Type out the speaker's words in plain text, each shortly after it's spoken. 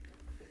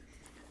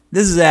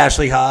This is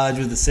Ashley Hodge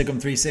with the Sikkim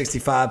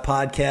 365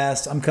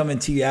 podcast. I'm coming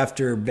to you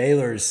after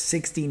Baylor's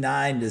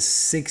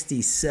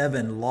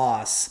 69-67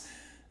 loss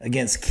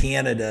against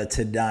Canada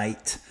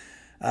tonight.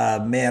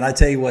 Man, I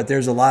tell you what,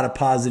 there's a lot of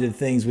positive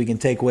things we can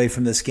take away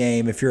from this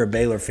game if you're a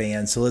Baylor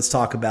fan. So let's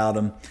talk about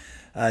them.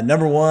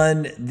 Number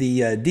one,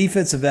 the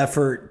defensive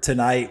effort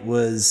tonight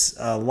was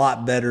a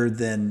lot better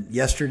than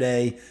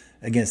yesterday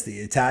against the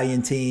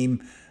Italian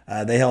team.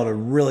 They held a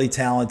really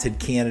talented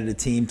Canada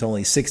team to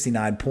only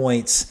 69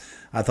 points.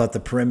 I thought the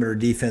perimeter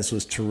defense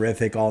was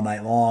terrific all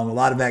night long. A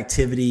lot of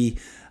activity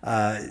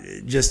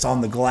just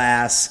on the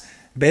glass.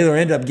 Baylor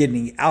ended up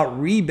getting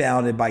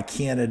out-rebounded by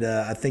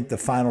Canada. I think the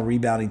final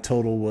rebounding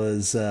total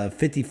was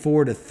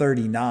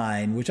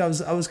 54-39, which I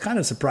was kind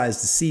of surprised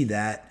to see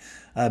that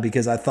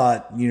because I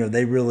thought,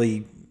 they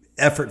really,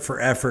 effort for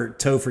effort,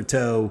 toe for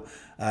toe,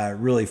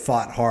 really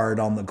fought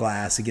hard on the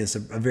glass against a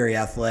very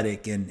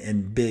athletic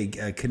and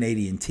big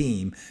Canadian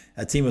team,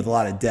 a team with a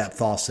lot of depth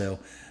also.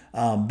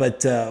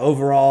 But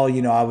overall,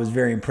 I was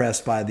very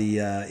impressed by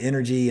the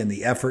energy and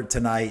the effort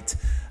tonight.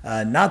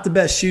 Not the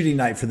best shooting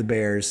night for the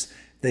Bears.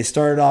 They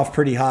started off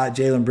pretty hot.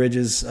 Jalen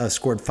Bridges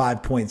scored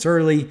 5 points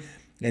early,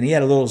 and he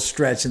had a little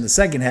stretch in the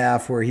second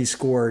half where he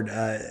scored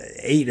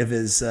 8 of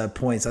his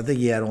points. I think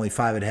he had only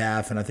 5 at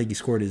half, and I think he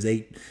scored his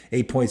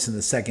eight points in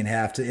the second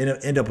half to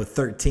end up with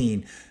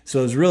 13. So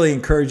it was really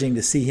encouraging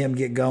to see him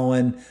get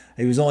going.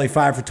 He was only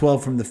 5 for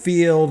 12 from the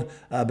field,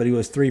 but he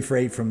was 3 for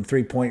 8 from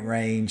three-point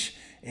range.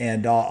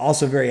 And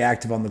also very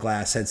active on the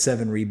glass, had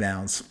 7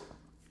 rebounds.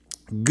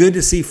 Good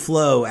to see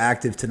Flo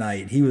active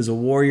tonight. He was a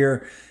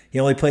warrior. He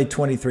only played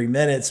 23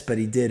 minutes, but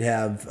he did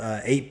have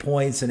 8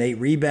 points and 8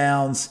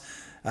 rebounds.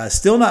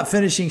 Still not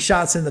finishing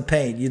shots in the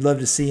paint. You'd love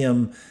to see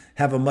him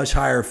have a much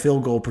higher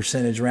field goal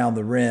percentage around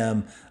the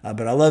rim.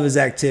 But I love his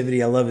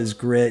activity. I love his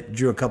grit.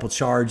 Drew a couple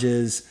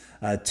charges,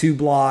 2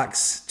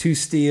 blocks, 2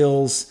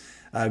 steals.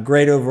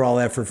 Great overall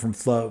effort from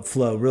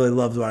Flo. Really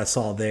loved what I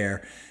saw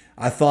there.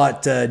 I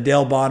thought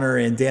Dale Bonner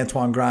and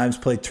D'Antoine Grimes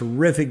played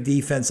terrific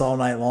defense all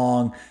night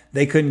long.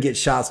 They couldn't get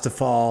shots to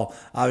fall.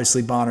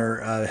 Obviously,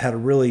 Bonner had a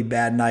really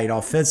bad night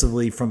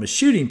offensively from a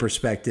shooting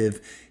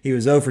perspective. He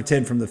was 0 for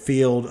 10 from the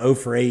field, 0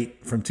 for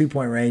 8 from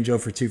two-point range, 0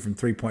 for 2 from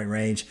three-point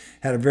range.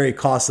 Had a very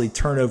costly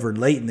turnover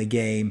late in the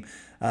game.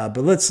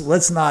 But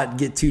let's not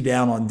get too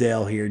down on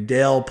Dale here.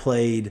 Dale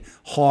played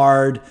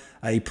hard.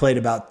 He played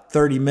about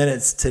 30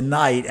 minutes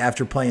tonight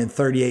after playing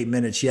 38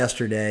 minutes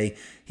yesterday.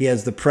 He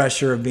has the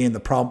pressure of being the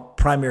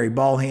primary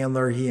ball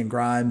handler. He and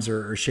Grimes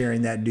are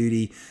sharing that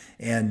duty,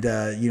 and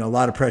a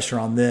lot of pressure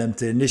on them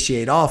to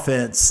initiate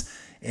offense.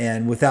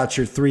 And without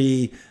your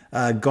 3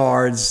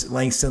 guards,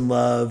 Langston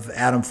Love,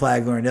 Adam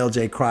Flagler, and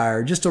LJ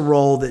Cryer, just a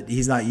role that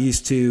he's not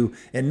used to,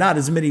 and not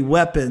as many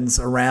weapons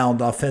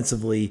around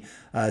offensively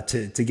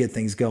to get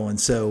things going.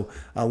 So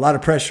a lot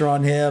of pressure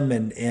on him,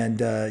 and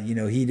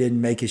he didn't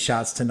make his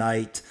shots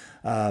tonight,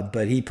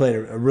 but he played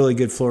a really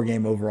good floor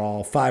game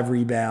overall. 5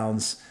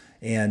 rebounds.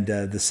 And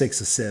the 6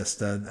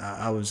 assists.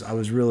 I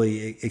was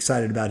really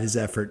excited about his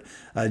effort.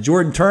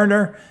 Jordan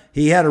Turner,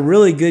 he had a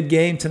really good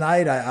game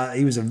tonight.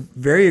 He was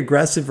very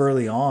aggressive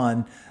early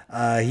on.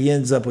 He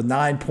ends up with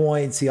 9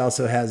 points. He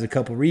also has a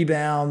couple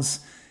rebounds.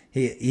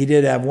 He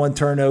did have 1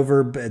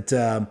 turnover, but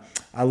I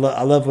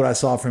love what I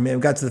saw from him.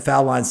 Got to the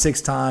foul line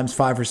 6 times,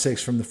 5 for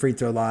 6 from the free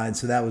throw line.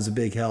 So that was a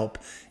big help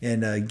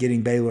in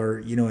getting Baylor,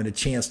 in a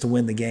chance to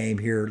win the game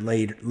here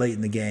late in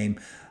the game.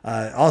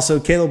 Also,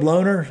 Caleb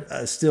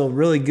Lohner, still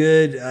really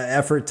good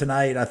effort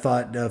tonight. I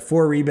thought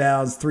 4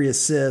 rebounds, 3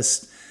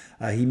 assists.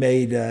 He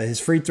made his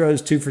free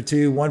throws 2 for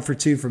 2, 1 for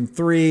 2 from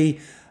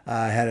 3.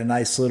 Had a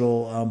nice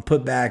little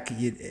putback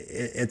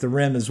at the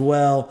rim as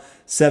well.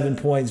 7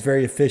 points,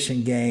 very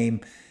efficient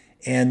game.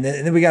 And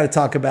then we got to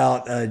talk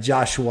about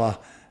Joshua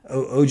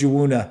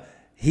Ojewuna.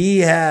 He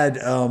had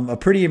a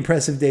pretty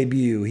impressive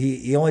debut.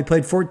 He only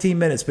played 14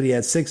 minutes, but he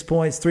had 6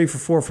 points, 3 for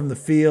 4 from the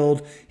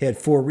field. He had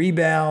 4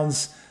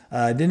 rebounds.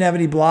 Didn't have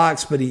any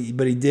blocks, but he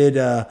did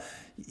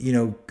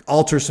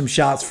alter some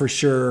shots for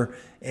sure.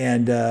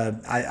 And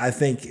I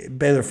think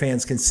Baylor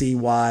fans can see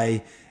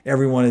why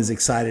everyone is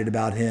excited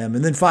about him.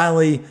 And then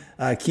finally,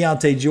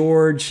 Keontae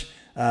George.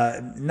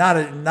 Not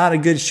a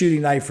good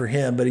shooting night for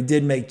him, but he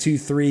did make 2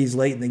 threes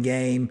late in the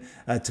game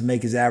to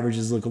make his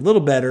averages look a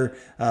little better.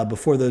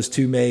 Before those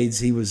 2 mades,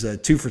 he was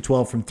 2 for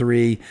 12 from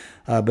 3,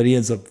 but he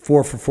ends up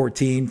 4 for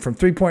 14 from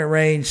three-point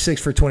range, 6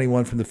 for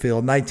 21 from the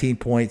field, 19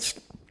 points.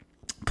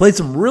 Played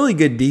some really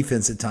good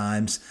defense at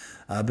times,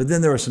 but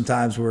then there were some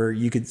times where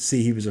you could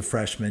see he was a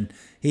freshman.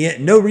 He had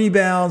no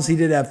rebounds. He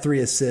did have 3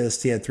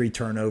 assists. He had 3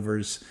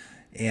 turnovers.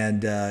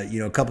 And,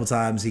 a couple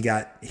times he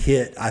got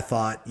hit, I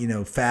thought,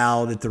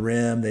 fouled at the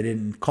rim. They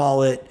didn't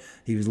call it.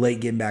 He was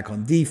late getting back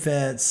on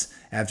defense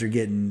after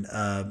getting,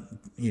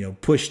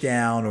 pushed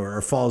down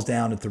or falls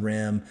down at the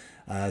rim.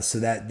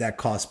 So that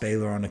cost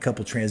Baylor on a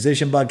couple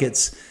transition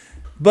buckets.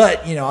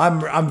 But,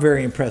 I'm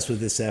very impressed with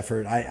this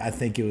effort. I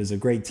think it was a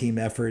great team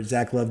effort.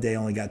 Zach Loveday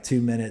only got 2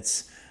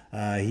 minutes.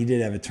 He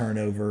did have a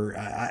turnover.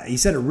 He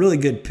said a really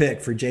good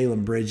pick for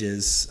Jalen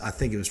Bridges. I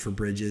think it was for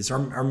Bridges.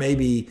 Or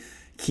maybe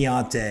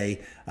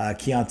Keontae.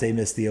 Keontae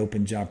missed the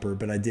open jumper,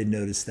 but I did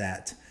notice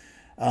that.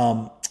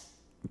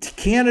 To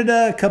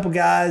Canada, a couple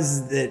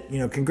guys that,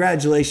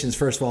 congratulations,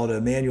 first of all, to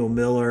Emmanuel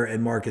Miller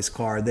and Marcus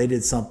Carr. They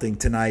did something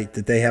tonight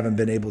that they haven't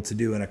been able to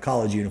do in a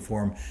college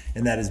uniform,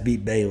 and that is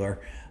beat Baylor.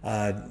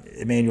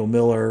 Emmanuel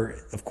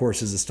Miller, of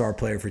course, is a star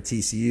player for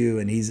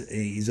TCU, and he's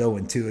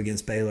 0-2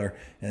 against Baylor.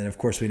 And, of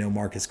course, we know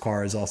Marcus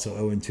Carr is also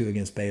 0-2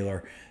 against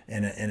Baylor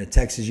in a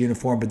Texas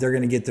uniform. But they're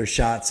going to get their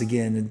shots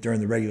again during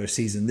the regular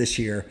season this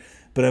year.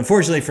 But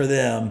unfortunately for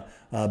them,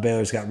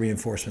 Baylor's got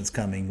reinforcements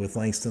coming with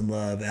Langston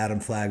Love, Adam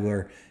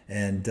Flagler,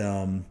 and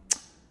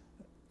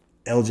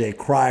LJ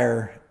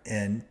Cryer,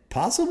 and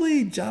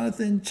possibly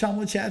Jonathan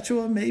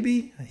Chamwa-Chachua,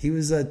 maybe. He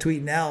was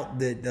tweeting out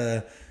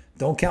that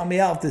don't count me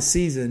out this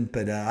season,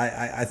 but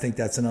I think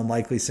that's an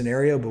unlikely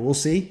scenario, but we'll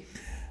see.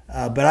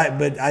 But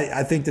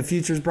I think the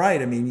future's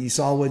bright. I mean, you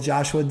saw what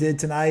Joshua did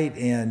tonight,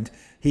 and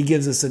he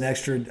gives us an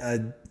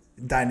extra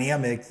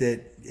dynamic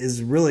that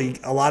is really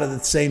a lot of the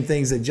same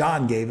things that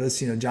John gave us.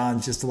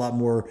 John's just a lot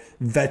more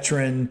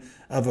veteran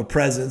of a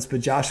presence,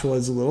 but Joshua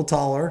is a little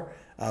taller,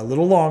 a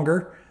little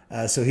longer.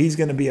 So he's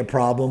going to be a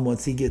problem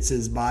once he gets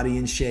his body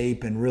in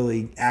shape and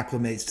really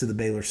acclimates to the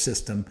Baylor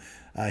system.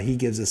 He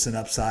gives us an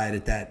upside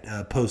at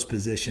that post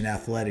position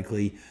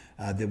athletically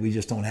that we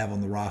just don't have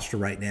on the roster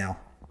right now.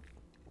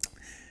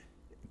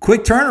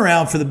 Quick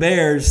turnaround for the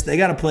Bears. They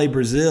got to play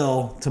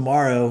Brazil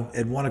tomorrow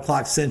at 1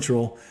 o'clock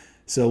Central.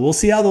 So we'll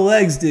see how the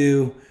legs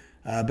do.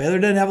 Baylor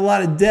doesn't have a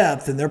lot of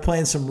depth, and they're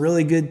playing some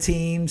really good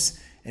teams.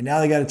 And now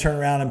they got to turn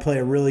around and play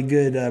a really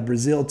good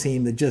Brazil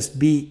team that just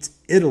beat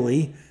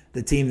Italy,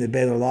 the team that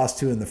Baylor lost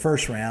to in the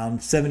first round,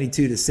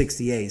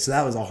 72-68. So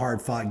that was a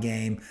hard-fought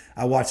game.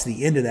 I watched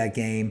the end of that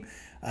game.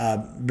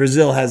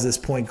 Brazil has this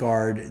point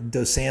guard,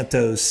 Dos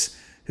Santos,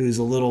 who's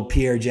a little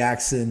Pierre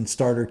Jackson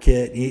starter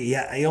kit.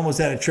 He almost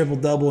had a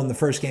triple-double in the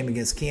first game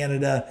against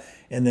Canada.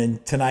 And then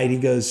tonight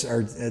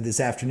this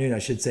afternoon, I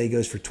should say, he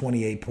goes for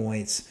 28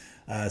 points.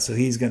 So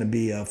he's going to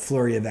be a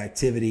flurry of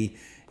activity.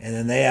 And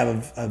then they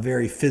have a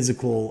very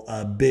physical,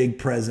 big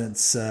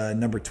presence,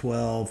 number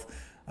 12.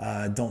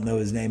 Don't know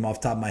his name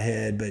off the top of my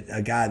head, but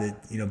a guy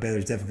that,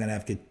 Baylor's definitely going to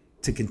have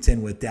to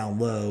contend with down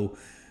low.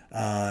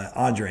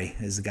 Andre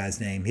is the guy's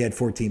name. He had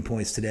 14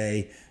 points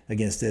today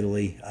against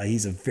Italy.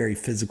 He's a very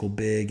physical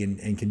big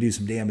and can do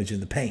some damage in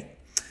the paint.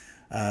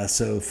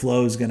 So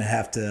Flo's going to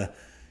have to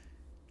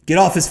get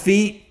off his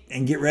feet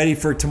and get ready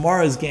for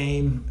tomorrow's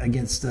game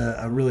against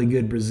a really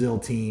good Brazil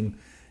team.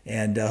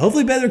 And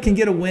hopefully Baylor can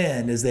get a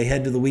win as they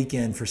head to the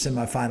weekend for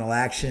semifinal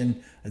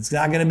action. It's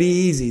not going to be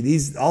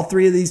easy. All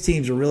three of these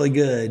teams are really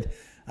good.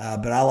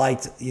 But I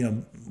liked,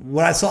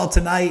 what I saw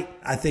tonight.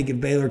 I think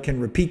if Baylor can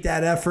repeat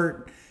that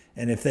effort,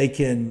 and if they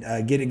can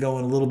get it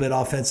going a little bit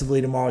offensively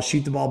tomorrow,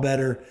 shoot the ball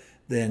better,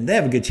 then they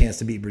have a good chance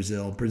to beat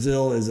Brazil.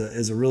 Brazil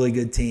is a really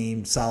good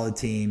team, solid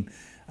team.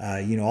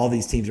 All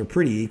these teams are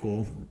pretty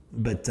equal,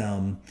 but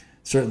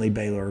certainly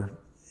Baylor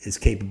is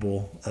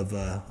capable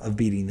of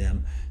beating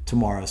them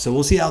tomorrow. So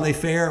we'll see how they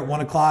fare at 1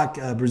 o'clock.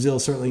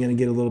 Brazil's certainly going to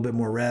get a little bit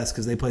more rest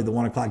because they played the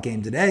 1 o'clock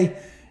game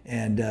today,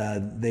 and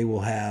they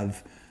will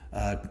have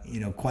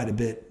quite a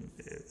bit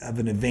of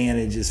an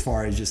advantage as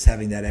far as just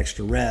having that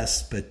extra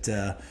rest. But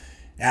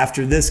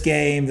after this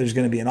game, there's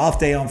going to be an off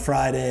day on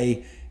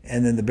Friday,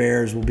 and then the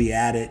Bears will be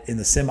at it in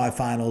the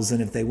semifinals. And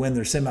if they win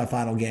their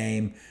semifinal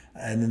game,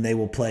 and then they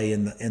will play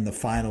in the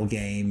final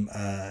game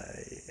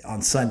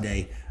on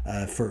Sunday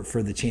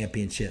for the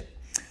championship.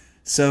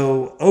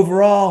 So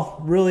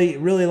overall, really,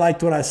 really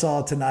liked what I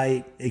saw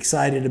tonight.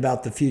 Excited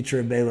about the future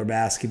of Baylor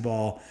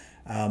basketball.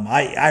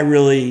 I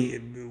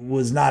really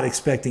was not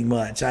expecting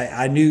much.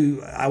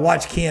 I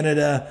watched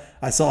Canada.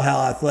 I saw how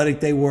athletic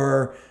they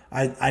were.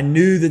 I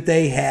knew that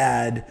they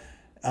had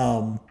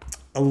 7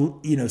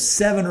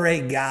 or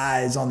 8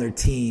 guys on their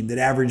team that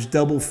averaged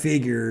double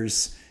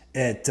figures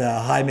at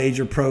high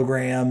major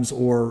programs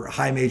or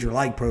high major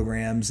like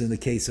programs. In the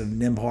case of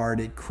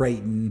Nembhard at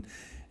Creighton.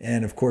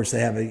 And, of course,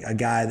 they have a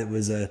guy that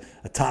was a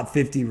top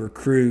 50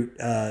 recruit,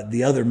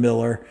 the other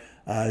Miller,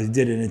 who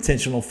did an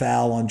intentional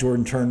foul on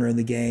Jordan Turner in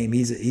the game.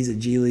 He's a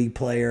G League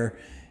player.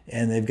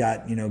 And they've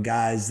got,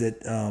 guys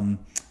that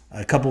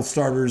a couple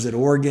starters at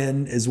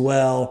Oregon as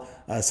well.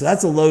 So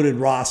that's a loaded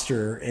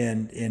roster.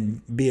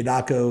 And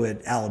Biadaco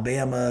at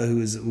Alabama,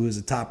 who is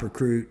a top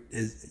recruit,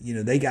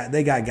 they got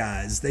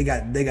guys. They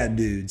got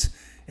dudes.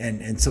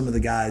 And some of the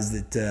guys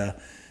that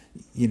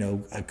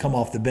come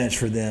off the bench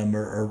for them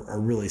are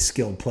really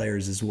skilled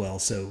players as well.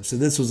 So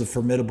this was a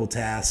formidable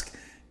task.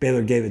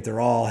 Baylor gave it their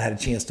all, had a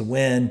chance to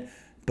win.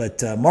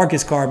 But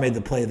Marcus Carr made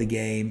the play of the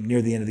game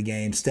near the end of the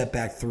game, step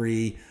back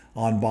 3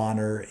 on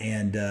Bonner,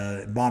 and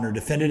Bonner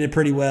defended it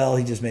pretty well.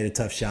 He just made a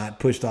tough shot,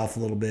 pushed off a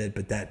little bit,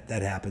 but that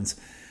happens.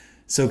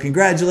 So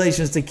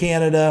congratulations to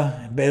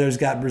Canada. Baylor's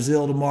got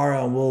Brazil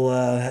tomorrow, and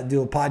we'll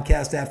do a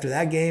podcast after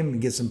that game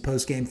and get some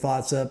post-game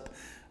thoughts up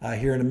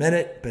here in a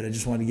minute. But I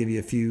just wanted to give you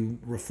a few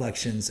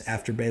reflections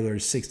after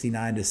Baylor's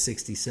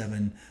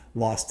 69-67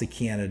 loss to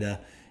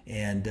Canada.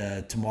 And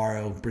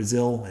tomorrow,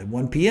 Brazil at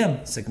 1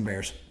 p.m. Sic 'em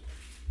Bears.